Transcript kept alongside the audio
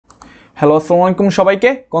Hello আসসালামু আলাইকুম সবাইকে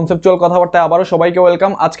কনসেপচুয়াল কথাবার্তায় আবারও সবাইকে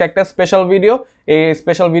ওয়েলকাম। আজকে একটা স্পেশাল ভিডিও। এই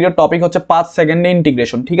স্পেশাল ভিডিওর টপিক হচ্ছে 5 সেকেন্ডে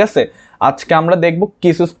ইন্টিগ্রেশন। ঠিক আছে, আজকে আমরা দেখব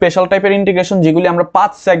কিছু স্পেশাল টাইপের ইন্টিগ্রেশন যেগুলি আমরা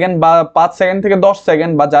 5 সেকেন্ড বা 5 সেকেন্ড থেকে 10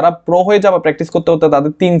 সেকেন্ড বা যারা প্রো হয়ে যাবে প্র্যাকটিস করতে করতে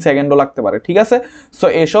তাদের 3 সেকেন্ডও লাগতে পারে। ঠিক আছে, সো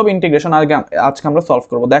এসব ইন্টিগ্রেশন আজকে আমরা সলভ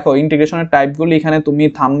করব। দেখো ইন্টিগ্রেশনের টাইপগুলি এখানে তুমি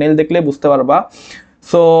থাম্বনেল দেখলে বুঝতে পারবা।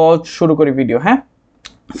 সো শুরু করি ভিডিও। হ্যাঁ,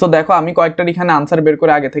 সো দেখো আমি কয়েকটার এখানে আনসার বের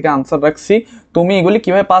করে আগে থেকে আনসার রাখছি। তুমি এগুলি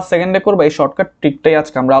কিভাবে 5 সেকেন্ডে করবে এই শর্টকাট ট্রিকটাই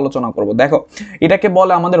আজকে আমরা আলোচনা করব। দেখো এটাকে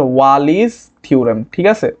বলে আমাদের ওয়ালিস থিওরেম। ঠিক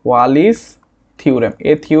আছে, ওয়ালিস থিওরেম।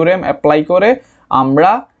 এই থিওরেম অ্যাপ্লাই করে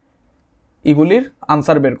আমরা এগুলির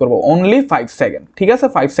আনসার বের করব অনলি 5 সেকেন্ড। ঠিক আছে,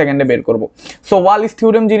 5 সেকেন্ডে বের করব। সো ওয়ালিস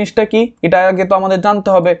থিওরেম জিনিসটা কি এটা আগে তো আমাদের জানতে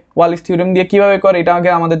হবে। ওয়ালিস থিওরেম দিয়ে কিভাবে করে এটা আগে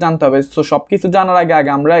আমাদের জানতে হবে। সো সবকিছু জানার আগে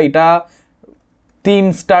আগে আমরা এটা 3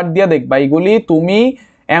 স্টার দিয়ে দেখবা। এগুলি তুমি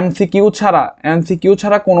এমসিকিউ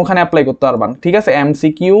ছাড়া কোনোখানে অ্যাপ্লাই করতে পারবা না। ঠিক আছে,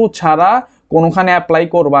 এমসিকিউ ছাড়া কোনোখানে অ্যাপ্লাই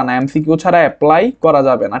করবা না, এমসিকিউ ছাড়া অ্যাপ্লাই করা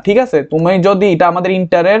যাবে না। ঠিক আছে, তুমি যদি এটা আমাদের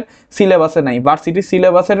ইন্টারের সিলেবাসে নাই, ভার্সিটি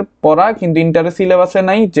সিলেবাসের পড়া কিন্তু ইন্টারের সিলেবাসে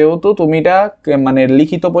নাই, যেহেতু তুমি এটা মানে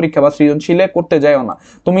লিখিত পরীক্ষা বা সৃজনশীলে করতে যাও না,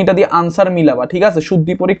 তুমি এটা দিয়ে আনসার মিলাবা। ঠিক আছে,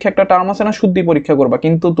 শুদ্ধি পরীক্ষা একটা টার্ম আছে না, শুদ্ধি পরীক্ষা করবা,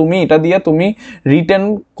 কিন্তু তুমি এটা দিয়ে তুমি রিটেন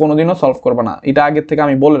কোনোদিনও সলভ করবা না। এটা আগের থেকে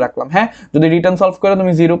আমি বলে রাখলাম। হ্যাঁ, যদি রিটেন সলভ করে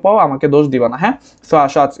তুমি 0 পাও আমাকে দোষ দিবা না। হ্যাঁ, সো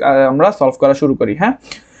আসো আমরা সলভ করা শুরু করি। হ্যাঁ,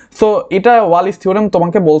 সো এটা ওয়ালিস থিওরেম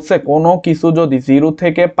তোমাকে বলছে কোনো কিছু যদি 0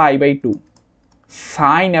 থেকে π/2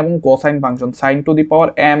 সাইন এবং cosine function sign to the power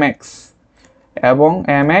mx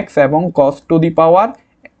এবং cos to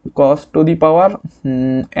the power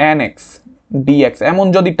nx dx এমন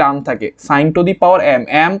যদি টার্ম থাকে, sign to the power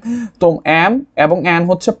m তো m এবং n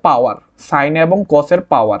হচ্ছে পাওয়ার, সাইন এবং cos এর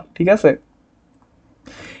পাওয়ার। ঠিক আছে,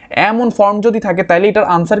 এমন ফর্ম যদি থাকে তাহলে এটার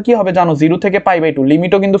আনসার কি হবে জানো? 0 থেকে π/2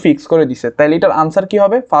 লিমিটও কিন্তু ফিক্স করে দিছে। তাহলে এটার আনসার কি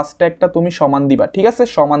হবে? ফার্স্টে একটা তুমি সমান দিবা। ঠিক আছে,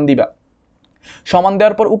 সমান দিবা। সমান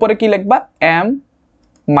দেওয়ার পর উপরে কি লিখবা?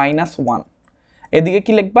 m-1, এদিকে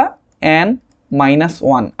কি লিখবা?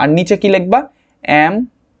 n-1, আর নিচে কি লিখবা?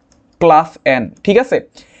 m+n। ঠিক আছে,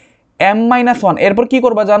 m-1 এরপর কি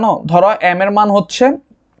করবা জানো? ধরো m এর মান হচ্ছে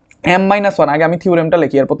m-1, আগে আমি থিওরেমটা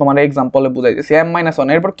লিখি এরপর তোমার এক্সাম্পলে বুঝাই দিচ্ছি। m-1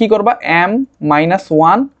 এরপর কি করবা?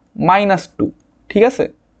 m-1-2। ঠিক আছে,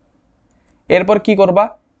 এরপর কি করবা?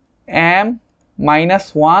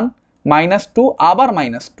 m-1-2 আবার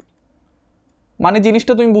 -2। মানে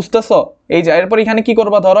জিনিসটা তুমি বুঝতেছো? এই যে এরপর এখানে কি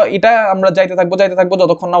করবা? ধরো এটা আমরা যাইতে থাকবো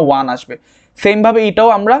যতক্ষণ না 1 আসবে। সেম ভাবে এটাও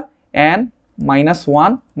আমরা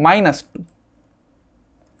n-1-2,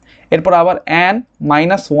 এরপর আবার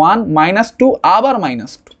n-1-2 আবার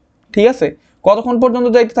 -2। ঠিক আছে, কতক্ষণ পর্যন্ত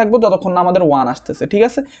যাইতে থাকবো? যতক্ষণ না আমাদের 1 আসতেছে। ঠিক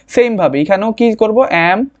আছে, সেম ভাবে এখানেও কি করব?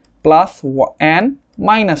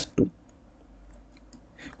 m+n-2,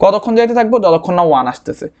 কতক্ষণ যাইতে থাকবো? যতক্ষণ না 1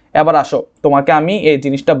 আসতেছে। এবার আসো তোমাকে আমি এই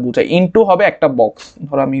জিনিসটা বুঝাই। ইনটু হবে একটা বক্স,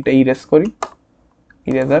 ধরো আমি এটা ইরেজ করি,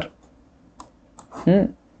 ইরেজার।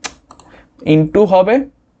 ইনটু হবে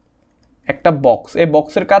একটা বক্স। এই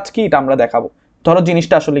বক্সের কাজ কি এটা আমরা দেখাবো। ধরো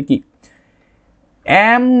জিনিসটা আসলে কি,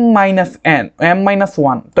 m-1,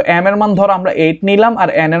 তো m এর মান ধরো আমরা 8 নিলাম আর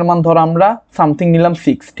n এর মান ধরো আমরা সামথিং নিলাম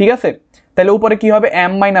 6। ঠিক আছে, তাহলে উপরে কি হবে?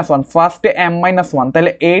 m-1, ফার্স্টে m-1,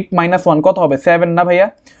 তাহলে 8 - 1 কত হবে? 7 না ভাইয়া?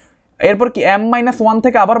 এরপর কি m-1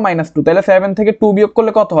 থেকে আবার -2, তাহলে 7 থেকে 2 বিয়োগ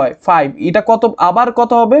করলে কত হয়? 5। এটা কত আবার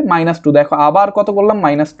কত হবে? -2। দেখো আবার কত করলাম?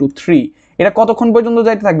 -2, 3। এটা কতক্ষণ পর্যন্ত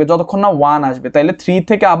যাইতে থাকবে? যতক্ষণ না 1 আসবে। তাহলে 3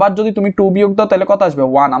 থেকে আবার যদি তুমি 2 বিয়োগ দাও তাহলে কত আসবে?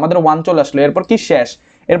 1। আমাদের 1 চলে আসলো। এরপর কি শেষ?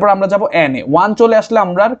 এরপর আমরা যাব n এ। 1 চলে আসলে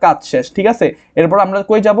আমরার কাজ শেষ। ঠিক আছে, এরপর আমরা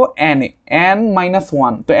কই যাব? n এ।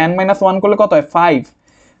 n-1, তো n-1 করলে কত হয়? 5।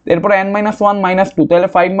 এরপর n-1 - 2, তাহলে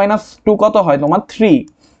 5 - 2 কত হয় তোমার? 3।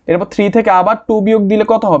 এরপর 3 থেকে আবার 2 বিয়োগ দিলে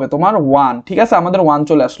কত হবে তোমার? 1। ঠিক আছে, আমাদের 1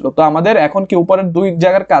 চলে আসলো। তো আমাদের এখন কি উপরের দুই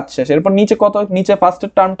জায়গার কাজ শেষ। এরপর নিচে কত? নিচে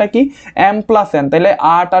ফার্স্টের টার্মটা কি? m+n, তাহলে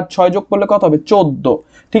 8 আর 6 যোগ করলে কত হবে? 14।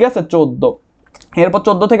 ঠিক আছে, 14। এরপর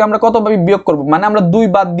 14 থেকে আমরা কত বিয়োগ করব? মানে আমরা 2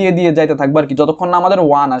 বাদ দিয়ে যাইতে থাকবো আর কি, যতক্ষণ না আমাদের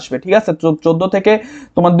 1 আসবে। ঠিক আছে, 14 থেকে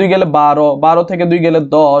তোমার 2 গেলে 12, 12 থেকে 2 গেলে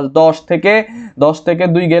 10, 10 থেকে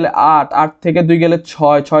 2 গেলে 8, 8 থেকে 2 গেলে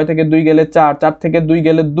 6, 6 থেকে 2 গেলে 4, 4 থেকে 2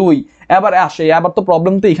 গেলে 2। এবার আসে, আবার তো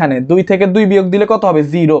প্রবলেম তো এখানে 2 থেকে 2 বিয়োগ দিলে কত হবে?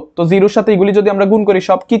 0। তো 0-র সাথে এগুলি যদি আমরা গুণ করি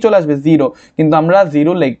সব কি চলে আসবে? 0। কিন্তু আমরা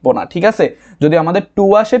 0 লিখবো না। ঠিক আছে, যদি আমাদের 2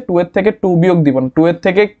 আসে 2 এর থেকে 2 বিয়োগ দিব না, 2 এর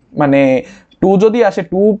থেকে মানে 2 যদি আসে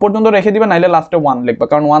 2 পর্যন্ত রেখে দিবা, নাইলে লাস্টে 1 লিখবা,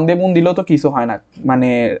 কারণ 1 দিয়ে গুণ দিলেও তো কিছু হয় না, মানে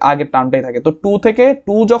আগের টার্মটাই থাকে। তো 2 থেকে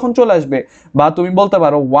 2 যখন চলে আসবে, বা তুমি বলতে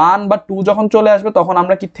পারো 1 বা 2 যখন চলে আসবে, তখন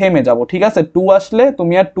আমরা কি থেমে যাব, ঠিক আছে। 2 আসলে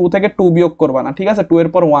তুমি আর 2 থেকে 2 বিয়োগ করবা না, ঠিক আছে, 2 এর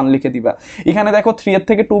পর 1 লিখে দিবা। এখানে দেখো 3 এর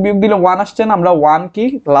থেকে 2 বিয়োগ দিলে 1 আসছে না, আমরা 1 কি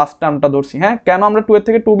লাস্ট টার্মটা ধরছি। হ্যাঁ, কেন আমরা 2 এর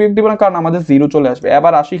থেকে 2 বিয়োগ দিব না, কারণ আমাদের 0 চলে আসবে।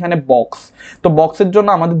 এবার আসি এখানে বক্স। তো বক্সের জন্য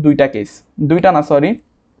আমাদের দুইটা কেস, দুইটা না সরি,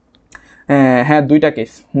 হ্যাঁ দুইটা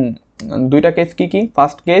কেস, দুইটা কেস কি কি?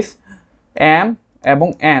 ফার্স্ট কেস, এম এবং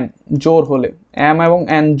এন জোর হলে, এম এবং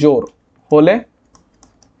এন জোর হলে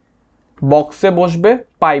বক্সে বসবে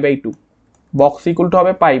π/2, বক্স ইকুয়াল টু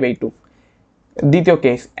হবে π/2। দ্বিতীয়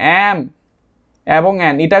কেস, এম এবং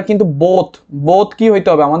এন, এটা কিন্তু বোথ কি হইতে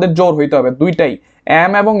হবে, আমাদের জোর হইতে হবে, দুইটাই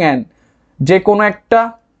এম এবং এন, যে কোনো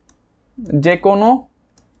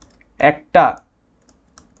একটা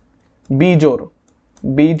বিজোড়,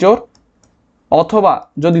 অথবা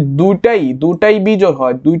যদি দুটাই বিজোড়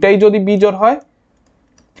হয়, যদি বিজোড় হয়,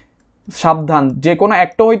 সাবধান, যে কোনো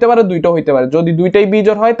একটা হইতে পারে, দুইটা হইতে পারে। যদি দুইটাই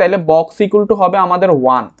বিজোড় হয় তাহলে বক্স ইকুয়াল টু হবে আমাদের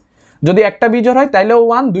 1। যদি একটা বিজোড় হয় তাহলেও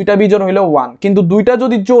 1, দুইটা বিজোড় হইলেও 1, কিন্তু দুইটা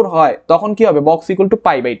যদি জোড় হয় তখন কি হবে, বক্স ইকুয়াল টু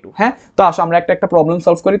π/2। হ্যাঁ, তো আসো আমরা একটা প্রবলেম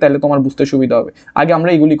সলভ করি, তাহলে তোমার বুঝতে সুবিধা হবে। আগে আমরা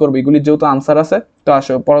এগুলি করবো, এগুলির যেহেতু আনসার আছে। তো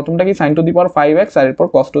আসো, প্রথমটা কি, sin to the power 5x, আর এরপর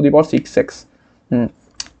cos to the power 6x।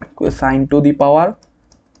 sin to the power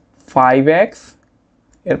 5x,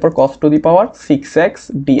 এরপর cos to the power 6x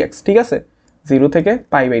dx, ঠিক আছে, 0 থেকে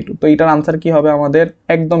π/2। তো এটার আনসার কি হবে আমাদের,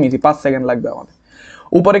 একদম ইজি, 5 সেকেন্ড লাগবে আমাদের।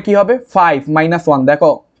 উপরে কি হবে, 5 - 1,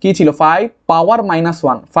 দেখো কি ছিল, 5 পাওয়ার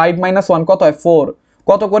 -1, 5 - 1 কত হয়, 4,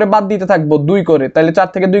 কত করে বাদ দিতে থাকবো, 2 করে, তাহলে 4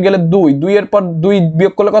 থেকে 2 গেলে 2, 2 এর পর 2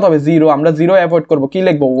 বিয়োগ করলে কত হবে, 0, আমরা 0 অ্যাভয়েড করবো, কি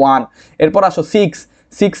লিখবো, 1। এরপর আসো 6,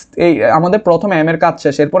 এই আমাদের প্রথমে এম এর কাজ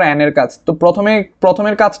শেষ, এরপর এন এর কাজ। তো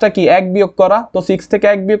প্রথমের কাজটা কি, 1 বিয়োগ করা, তো 6 থেকে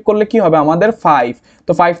 1 বিয়োগ করলে কি হবে আমাদের 5।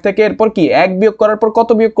 তো 5 থেকে এরপর কি 1 বিয়োগ করার পর কত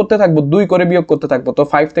বিয়োগ করতে থাকবো, 2 করে বিয়োগ করতে থাকবো। তো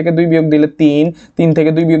 5 থেকে 2 বিয়োগ দিলে 3, 3 থেকে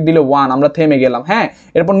 2 বিয়োগ দিলে 1, আমরা থেমে গেলাম। হ্যাঁ,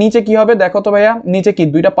 এরপর নিচে কি হবে দেখো তো ভাইয়া, নিচে কি,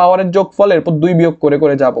 দুইটা পাওয়ারের যোগফল, এরপর 2 বিয়োগ করে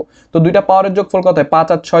করে যাব। তো দুইটা পাওয়ারের যোগফল কত হয়, 5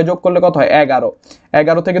 আর 6 যোগ করলে কত হয়, 11,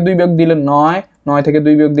 11 থেকে 2 বিয়োগ দিলে 9, 9 থেকে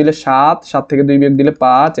 2 বিয়োগ দিলে 7, 7 থেকে 2 বিয়োগ দিলে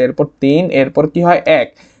 5, এরপর 3, এরপর কি হয় 1,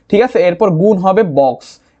 ঠিক আছে। এরপর গুণ হবে বক্স।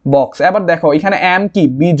 এবার দেখো এখানে m কি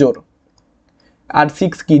বিজোড়, আর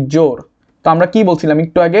 6 কি জোড়। তো আমরা কি বলছিলাম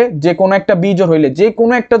একটু আগে, যে কোনো একটা বিজোড় হইলে, যে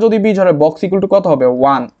কোনো একটা যদি বিজোড় হয়, বক্স ইকুয়াল টু কত হবে,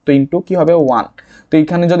 1, তো ইনটু কি হবে 1। তো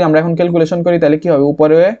এখানে যদি আমরা এখন ক্যালকুলেশন করি তাহলে কি হবে,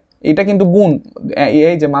 উপরে এটা কিন্তু গুণ,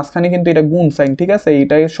 এই যে মাঝখানে কিন্তু এটা গুণ সাইন, ঠিক আছে,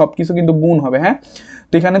 এইটাই সবকিছু কিন্তু গুণ হবে। হ্যাঁ,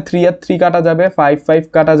 তো এখানে 3 আর 3 কাটা যাবে, 5 5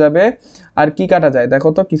 কাটা যাবে, আর কি কাটা যায় দেখো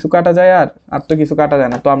তো, কিছু কাটা যায়, আর তো কিছু কাটা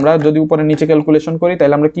যায় না। তো আমরা যদি উপরে নিচে ক্যালকুলেশন করি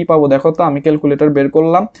তাহলে আমরা কি পাবো দেখো তো, আমি ক্যালকুলেটর বের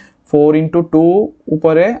করলাম, 4 × 2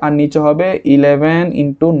 উপরে, আর নিচে হবে 11 ×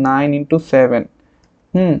 9 × 7,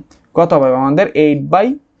 কত হবে আমাদের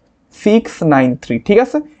 8/693, ঠিক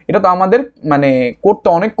আছে। এটা তো আমাদের মানে করতে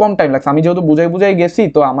অনেক কম টাইম লাগছে, আমি যেহেতু বুঝাই গেছি,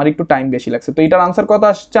 তো আমার একটু টাইম বেশি লাগছে। তো এটার আনসার কত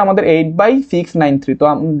আসছে আমাদের 8/693। তো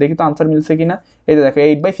দেখি তো আনসার মিলছে কিনা, এই যে দেখো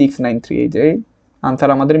 8/693, এই যে আনসার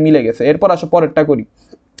আমাদের মিলে গেছে। এরপর আসো পরেরটা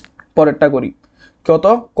করি, কত,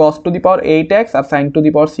 cos to the power 8x R sin to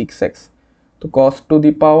the power 6x। তো cos টু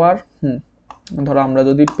দি পাওয়ার, ধরো আমরা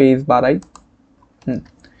যদি পেজ বাড়াই,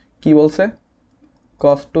 কি বলছে,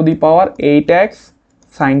 cos to the power 8x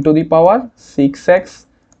sin to the power 6x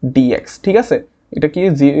dx, ঠিক আছে। এটা কি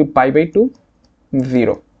π/2,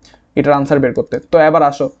 0, এটার আনসার বের করতে। তো এবার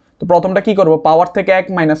আসো, তো প্রথমটা কি করব, পাওয়ার থেকে 1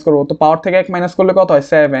 মাইনাস করব। তো পাওয়ার থেকে 1 মাইনাস করলে কত হয়,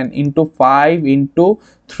 7 × 5 ×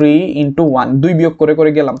 3 × 1, 2 বিয়োগ করে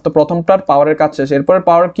করে গেলাম। তো প্রথমটার পাওয়ারের কাজ শেষ, এরপর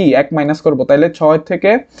পাওয়ার কি 1 মাইনাস করব, তাহলে 6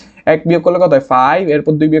 থেকে 1 বিয়োগ করলে কত হয় 5,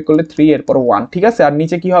 এরপর 2 বিয়োগ করলে 3, এরপর 1, ঠিক আছে। আর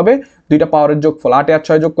নিচে কি হবে, দুইটা পাওয়ারের যোগফল, 8 আর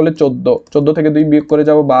 6 যোগ করলে 14, 14 থেকে 2 বিয়োগ করে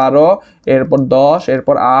যাব 12, এরপর 10,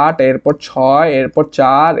 এরপর 8, এরপর 6, এরপর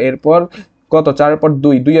 4, এরপর কত, 4 এর পর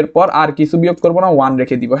 2, 2 এর পর আর কিছু বিয়োগ করবো না, 1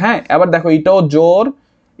 রেখে দিব। হ্যাঁ, এবার দেখো এটাও জোর,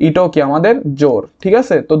 এটাও কি আমাদের জোর, ঠিক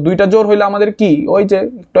আছে। তো দুইটা জোর হইলে আমাদের কি, ওই যে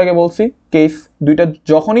একটু আগে বলছি কেস,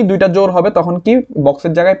 যখনই দুইটা জোর হবে তখন কি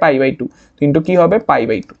বক্সের জায়গায় π/2, কিন্তু কি হবে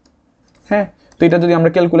π/2। হ্যাঁ, তো এটা যদি আমরা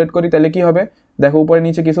ক্যালকুলেট করি তাহলে কি হবে, দেখো উপরে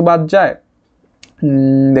নিচে কিছু বাদ যায়,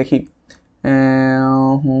 দেখি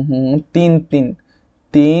 3 3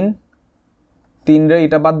 3 3 রে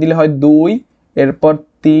এটা বাদ দিলে হয় 2, এরপর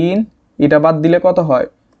 3, এটা বাদ দিলে কত হয়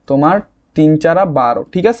তোমার 3 4 12,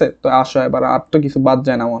 ঠিক আছে। তো আসো এবার আর তো কিছু বাদ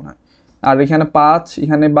যায় না মনে হয়, আর এখানে 5,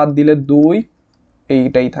 এখানে বাদ দিলে 2,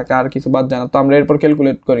 এইটাই থাকে, আর কিছু বাদ যায় না। তো আমরা এরপর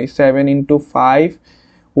ক্যালকুলেট করি, 7 × 5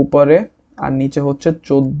 উপরে, আর নিচে হচ্ছে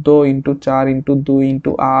 14 × 4 × 2 ×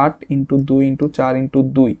 8 × 2 × 4 ×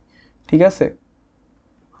 2, ঠিক আছে।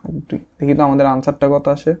 দেখি তো আমাদের আনসারটা কত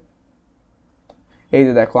আসে, এই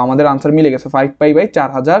যে দেখো আমাদের আনসার মিলে গেছে 5 পাই বাই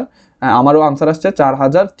 4000, আমারও আনসার আসছে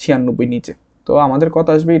 4096 নিচে। তো আমাদের কত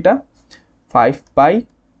আসবে এটা 5 পাই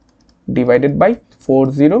ডিভাইডেড বাই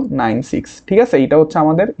 4096, ঠিক আছে, এটা হচ্ছে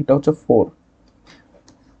আমাদের, এটা হচ্ছে 4।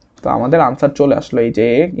 তো আমাদের আনসার চলে আসলো এই যে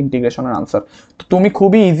ইন্টিগ্রেশনের আনসার। তো তুমি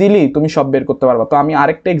খুবই ইজিলি তুমি সব বের করতে পারবা। তো আমি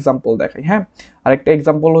আরেকটা এক্সাম্পল দেখাই, হ্যাঁ আরেকটা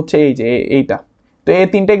এক্সাম্পল হচ্ছে এই যে এইটা। তো এই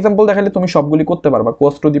তিনটা এক্সাম্পল দেখালে তুমি সবগুলি করতে পারবা।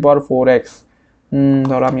 cos to the power 4x,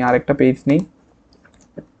 ধরো আমি আরেকটা পেজ নিই,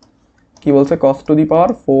 কি বলছে cos to the power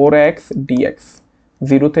 4x dx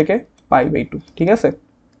 0 থেকে পাই বাই 2, ঠিক আছে।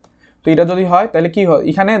 তো এটা যদি হয় তাহলে কি হয়,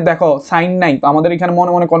 এখানে দেখো সাইন নাই, তো আমাদের এখানে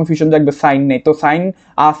মনে মনে কনফিউশন জাগবে, সাইন নেই তো সাইন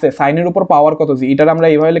আছে, সাইনের উপর পাওয়ার কত জি, এটার আমরা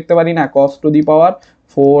এইভাবে লিখতে পারি না, cos to the power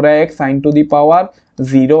 4x sin to the power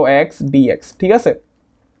 0x dx, ঠিক আছে।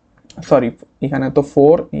 সরি এখানে তো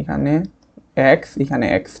 4, এখানে x, এখানে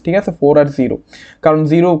x, ঠিক আছে, 4 আর 0, কারণ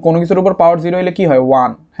 0 কোনো কিছুর উপর পাওয়ার 0 হলে কি হয়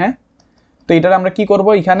 1, হ্যাঁ। তো এটার আমরা কি করব,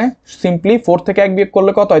 এখানে সিম্পলি 4 থেকে 1 বিয়োগ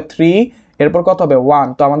করলে কত হয় 3, এরপর কত হবে 1।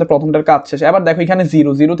 তো আমাদের প্রথমটার কাজ শেষ। এবার দেখো এখানে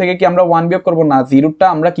 0, 0 থেকে কি আমরা 1 বিয়োগ করব না, 0টা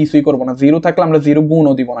আমরা কিছুই করব না, 0 থাকলে আমরা 0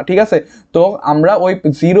 গুণও দিব না, ঠিক আছে। তো আমরা ওই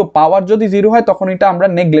 0 পাওয়ার যদি 0 হয় তখন এটা আমরা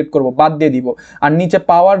নেগলেক্ট করব, বাদ দিয়ে দিব। আর নিচে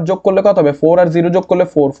পাওয়ার যোগ করলে কত হবে 4 আর 0 যোগ করলে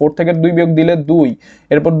 4, 4 থেকে 2 বিয়োগ দিলে 2,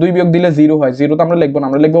 এরপর 2 বিয়োগ দিলে 0 হয়, 0 তো আমরা লিখব না,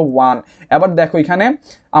 আমরা লিখব 1। এবার দেখো এখানে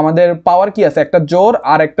আমাদের পাওয়ার কি আছে, একটা জোর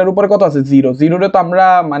আর একটার উপরে কত আছে 0, 0 তো আমরা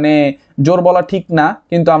মানে জোর বলা ঠিক না,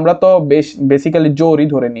 কিন্তু আমরা তো বেসিক্যালি জোরই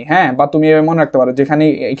ধরে নিই, হ্যাঁ। বা তুমি মনে রাখতে পারো যেখানে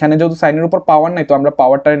এখানে যেহেতু সাইনের উপর পাওয়ার নাই তো আমরা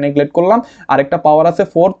পাওয়ারটা নেগলেক্ট করলাম, আরেকটা পাওয়ার আছে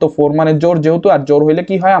 4, তো 4 মানে জোর যেহেতু, আর জোর হইলে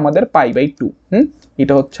কি হয় আমাদের পাই বাই 2।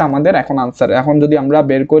 এটা হচ্ছে আমাদের এখন আনসার। এখন যদি আমরা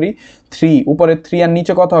বের করি 3, উপরে 3 আর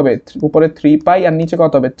নিচে কত হবে, উপরে 3 পাই আর নিচে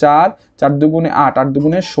কত হবে 4, 4 দুগুণে 8, 8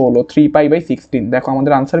 দুগুণে 16, 3 পাই বাই 16। দেখো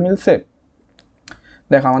আমাদের আনসার মিলছে,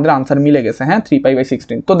 দেখো আমাদের আনসার মিলে গেছে, হ্যাঁ 3 পাই বাই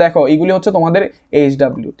 16। তো দেখো এইগুলি হচ্ছে তোমাদের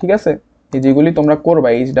এইচডব্লিউ, ঠিক আছে, এই যেগুলি তোমরা করবা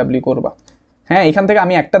এইচডব্লিউ করবা, হ্যাঁ। এখান থেকে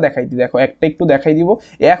আমি একটা দেখাই দিই, দেখো একটা একটু দেখাই দিব।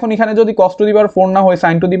 এখন এখানে যদি cos টু দি পাওয়ার 4 না হয়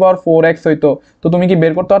sin to the power 4x হইতো, তো তুমি কি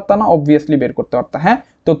বের করতে পারতা না, অবভিয়াসলি বের করতে পারতা, হ্যাঁ।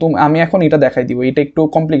 তো আমি এখন এটা দেখাই দিব, এটা একটু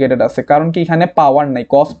কমপ্লিকেটেড আছে কারণ কি এখানে পাওয়ার নাই,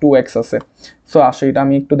 cos 2x আছে। সো আসো এটা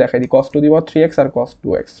আমি একটু দেখাই দিই, cos to the power 3x R cos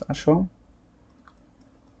 2x, আসো।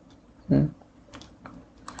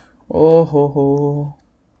 ও হো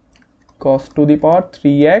cos to the power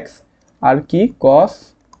 3x আর কি cos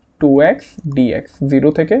 2x dx 0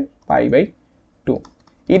 থেকে পাই বাই 2।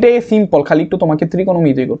 এটাই সিম্পল, খালি একটু তোমাকে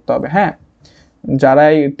ত্রিকোণমিতি করতে হবে, হ্যাঁ।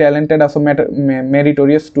 যারাই ট্যালেন্টেড আছো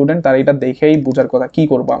মেরিটোরিয়াস স্টুডেন্ট তারা এটা দেখেই বোঝার কথা। কি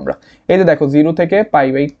করব আমরা, এই যে দেখো 0 থেকে pi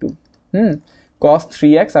by 2, cos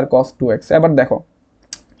 3x R cos 2x। এবার দেখো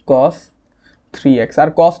cos 3x আর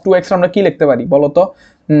cos 2x আমরা কি লিখতে পারি বলো তো,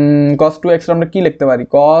 cos 2x আমরা কি লিখতে পারি,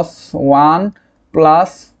 cos 1 প্লাস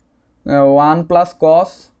cos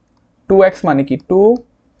 2x মানে কি 2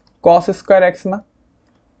 cos স্কয়ার x না,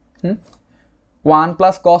 1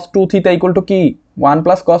 plus cos 2 theta equal to কি, 1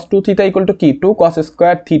 plus cos 2 theta equal to কি 2 cos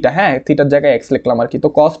স্কয়ার থিটা, হ্যাঁ থিটার জায়গায় x লিখলাম আর কি। তো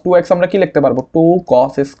cos 2x আমরা কি লিখতে পারবো 2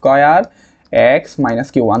 cos স্কয়ার x মাইনাস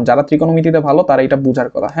কি 1। যারা ত্রিকোণমিতিতে ভালো তারা এটা বুঝার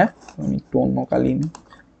কথা, হ্যাঁ। আমি একটু অন্য কালি নিই,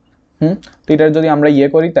 তো এটা যদি আমরা ইয়ে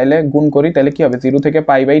করি তাহলে গুণ করি তাহলে কি হবে 0 থেকে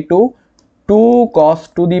pi by 2, 2 cos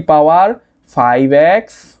to the power 5x,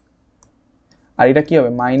 আর এটা কি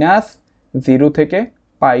হবে মাইনাস 0 থেকে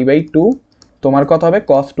পাই বাই 2, তোমার কত হবে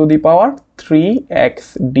cos to the power 3x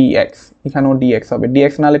dx, এখানেও dx হবে,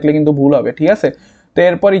 dx না লিখলে কিন্তু ভুল হবে, ঠিক আছে। তো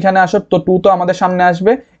এরপর এখানে আসো, তো 2 তো আমাদের সামনে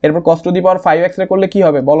আসবে, এরপর cos to the power 5x রে করলে কি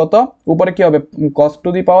হবে বলো তো, উপরে কি হবে cos to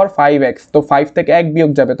the power 5x, তো 5 থেকে 1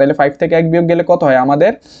 বিয়োগ যাবে, তাহলে 5 থেকে 1 বিয়োগ গেলে কত হয়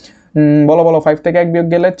আমাদের, বলো 5 থেকে 1 বিয়োগ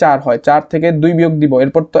গেলে 4 হয়, 4 থেকে 2 বিয়োগ দিব,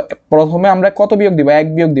 এরপর তো প্রথমে আমরা কত বিয়োগ দিব 1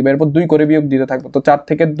 বিয়োগ দিব, এরপর 2 করে বিয়োগ দিতে থাকবো, তো 4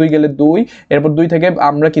 থেকে 2 গেলে 2, এরপর 2 থেকে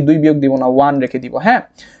আমরা কি 2 বিয়োগ দিব না 1 রেখে দিব, হ্যাঁ।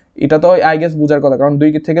 এটা তো আই গেস বুঝার কথা, কারণ 2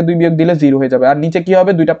 থেকে 2 বিয়োগ দিলে 0 হয়ে যাবে, আর নিচে কি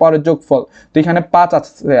হবে দুইটা পাওয়ারের যোগফল, তো এখানে 5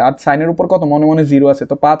 আছে আর সাইনের উপর কত মনে মনে 0 আছে,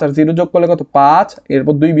 তো 5 আর 0 যোগ করলে কত 5,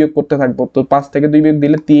 এরপর 2 বিয়োগ করতে থাকবো, তো 5 থেকে 2 বিয়োগ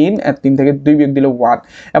দিলে 3, আর 3 থেকে 2 বিয়োগ দিলে 1।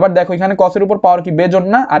 এবার দেখো এখানে cos এর উপর পাওয়ার কি বেজোড়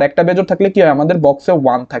না, আর একটা বেজোড় থাকলে কি হয় আমাদের বক্সে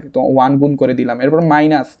 1 থাকে, তো 1 গুণ করে দিলাম, এরপর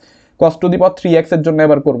minus cos to the power 3x এর জন্য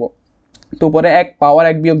এবার করব, তো উপরে 1 পাওয়ার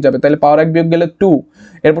 1 বিয়োগ যাবে, তাহলে পাওয়ার 1 বিয়োগ গেলে 2,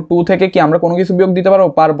 এরপর 2 থেকে কি আমরা কোনো কিছু বিয়োগ দিতে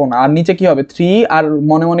পারবো না, আর নিচে কি হবে 3 আর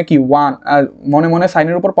মনে মনে কি 1, আর মনে মনে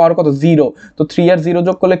সাইনের উপর পাওয়ার কত 0, তো 3 আর 0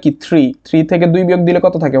 যোগ করলে কি 3, 3 থেকে 2 বিয়োগ দিলে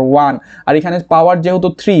কত থাকে 1, আর এখানে পাওয়ার যেহেতু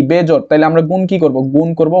 3 বেজোড় তাহলে আমরা গুণ কি করব, গুণ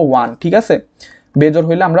করব 1, ঠিক আছে। বেজোড়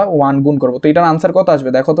হইলে আমরা 1 গুণ করব, তো এটার আনসার কত আসবে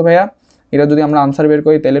দেখো তো ভাইয়া, এটা যদি আমরা আনসার বের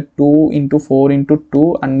করি তাহলে 2 × 4 × 2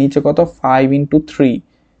 আর নিচে কত 5 × 3,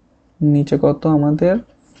 নিচে কত আমাদের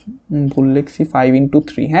ভুল লিখছি 5 ×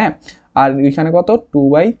 3, হ্যাঁ। আর এখানে কত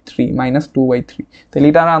 2/3 -2/3, তাহলে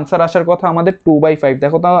এটার আনসার আসার কথা আমাদের 2/5।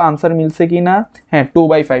 দেখো তো আনসার মিলছে কি না, হ্যাঁ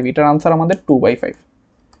 2/5, এটার আনসার আমাদের 2/5।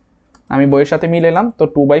 আমি বইয়ের সাথে মিলালাম, তো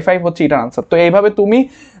 2/5 হচ্ছে এটার আনসার। তো এইভাবে তুমি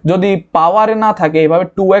যদি পাওয়ারে না থাকে, এইভাবে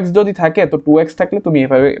 2x যদি থাকে, তো 2x থাকলে তুমি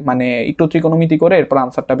এইভাবে মানে একটু ত্রিকোণমিতি করে এরপর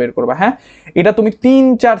আনসারটা বের করবা। হ্যাঁ, এটা তুমি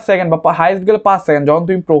 3-4 সেকেন্ড বা হাইস্ট গেলে 5 সেকেন্ড যখন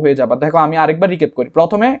তুমি প্রো হয়ে যাবা। দেখো আমি আরেকবার রিকেপ করি,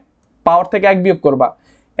 প্রথমে পাওয়ার থেকে 1 বিয়োগ করবা,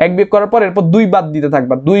 1 বিয়োগ করার পর এরপর 2 বাদ দিতে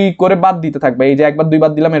থাকবা, 2 করে বাদ দিতে থাকবা। এই যে একবার 2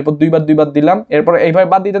 বাদ দিলাম, এরপর 2 বার 2 বাদ দিলাম, এরপর এইভাবে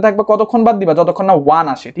বাদ দিতে থাকবা। কতক্ষণ বাদ দিবা? যতক্ষণ না 1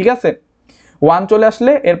 আসে, ঠিক আছে? 1 চলে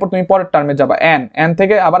আসলে এরপর তুমি পরের টার্মে যাবা, n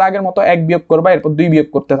থেকে আবার আগের মতো 1 বিয়োগ করবা, এরপর 2 বিয়োগ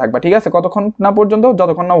করতে থাকবা, ঠিক আছে? কতক্ষণ না পর্যন্ত?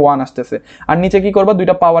 যতক্ষণ না 1 আসতেছে। আর নিচে কি করবা?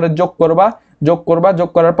 দুইটা পাওয়ারের যোগ করবা, যোগ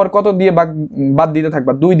করার পর কত দিয়ে বাদ দিতে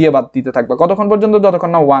থাকবা? 2 দিয়ে বাদ দিতে থাকবা। কতক্ষণ পর্যন্ত?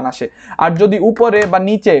 যতক্ষণ না 1 আসে। আর যদি উপরে বা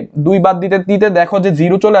নিচে 2 বাদ দিতে দিতে দেখো যে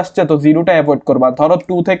 0 চলে আসছে, তো 0টা অ্যাভয়েড করবা। ধরো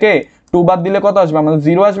 2 থেকে 2 বাদ দিলে কত আসবে? আমাদের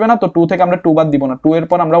 0 আসবে না, তো 2 থেকে আমরা 2 বাদ দিব না, 2 এর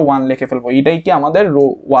পর আমরা 1 লিখে ফেলবো। এটাই কি আমাদের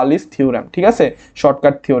ওয়ালিস থিওরেম, ঠিক আছে?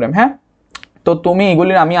 Shortcut theorem. হ্যাঁ, তো তুমি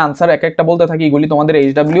এগুলির আমি আনসার এক একটা বলতে থাকি, এগুলি তোমাদের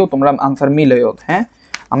এইচডব্লিউ, তোমরা আনসার মিলেও। হ্যাঁ,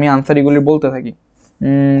 আমি আনসার এগুলি বলতে থাকি।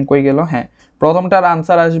 কই গেল? হ্যাঁ, প্রথমটার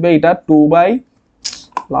আনসার আসবে এটা 2/,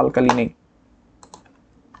 লাল কালি নেই,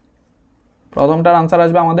 প্রথমটার আনসার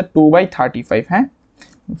আসবে আমাদের 2/35। হ্যাঁ,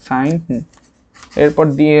 সাইন। এরপর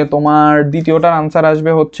দিয়ে তোমার দ্বিতীয়টার আনসার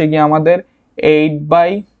আসবে হচ্ছে কি আমাদের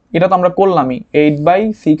 8/, এটা তো আমরা করলামই,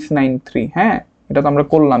 8/693। হ্যাঁ, এটা তো আমরা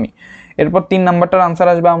করলামই। এরপর 3 নাম্বারটার আনসার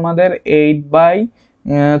আসবে আমাদের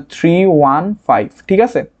 8/315, ঠিক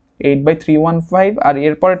আছে? 8/315। আর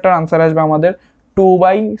এরপরেরটার আনসার আসবে আমাদের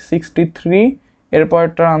 2/63।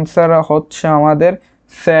 এরপরেরটার আনসার হচ্ছে আমাদের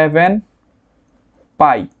 7π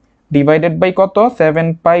ডিভাইডেড বাই কত?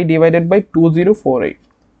 7π ডিভাইডেড বাই 2048।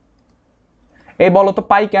 এই বলো তো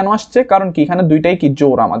পাই কেন আসছে? কারণ কি এখানে দুইটাই কি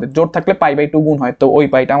জোর, আমাদের জোর থাকলে π/2 গুণ হয়, তো ওই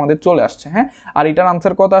পাইটা আমাদের চলে আসছে। হ্যাঁ, আর এটার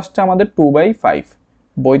আনসার কত আসছে আমাদের 2/5,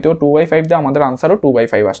 বইতেও 2/5 দিয়ে আমাদের আনসারও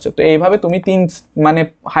 2/5 আসছে। তো এইভাবে তুমি মানে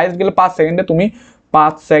হাইস্ট গেলে 5 সেকেন্ডে তুমি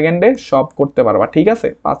 5 সেকেন্ডে সব করতে পারবা, ঠিক আছে?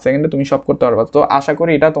 5 সেকেন্ডে তুমি সব করতে পারবা। তো আশা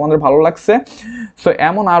করি এটা তোমাদের ভালো লাগছে। সো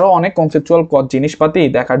এমন আরো অনেক কনসেপচুয়াল জিনিসপাতি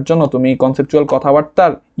দেখার জন্য তুমি কনসেপচুয়াল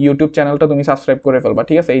কথাবার্তার ইউটিউব চ্যানেলটা তুমি সাবস্ক্রাইব করে ফেলবা,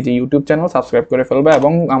 ঠিক আছে? এই যে ইউটিউব চ্যানেল সাবস্ক্রাইব করে ফেলবা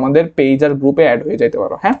এবং আমাদের পেজ আর গ্রুপে অ্যাড হয়ে যেতে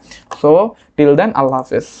পারো। হ্যাঁ, সো টিল দেন, আল্লাহ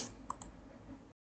হাফেজ।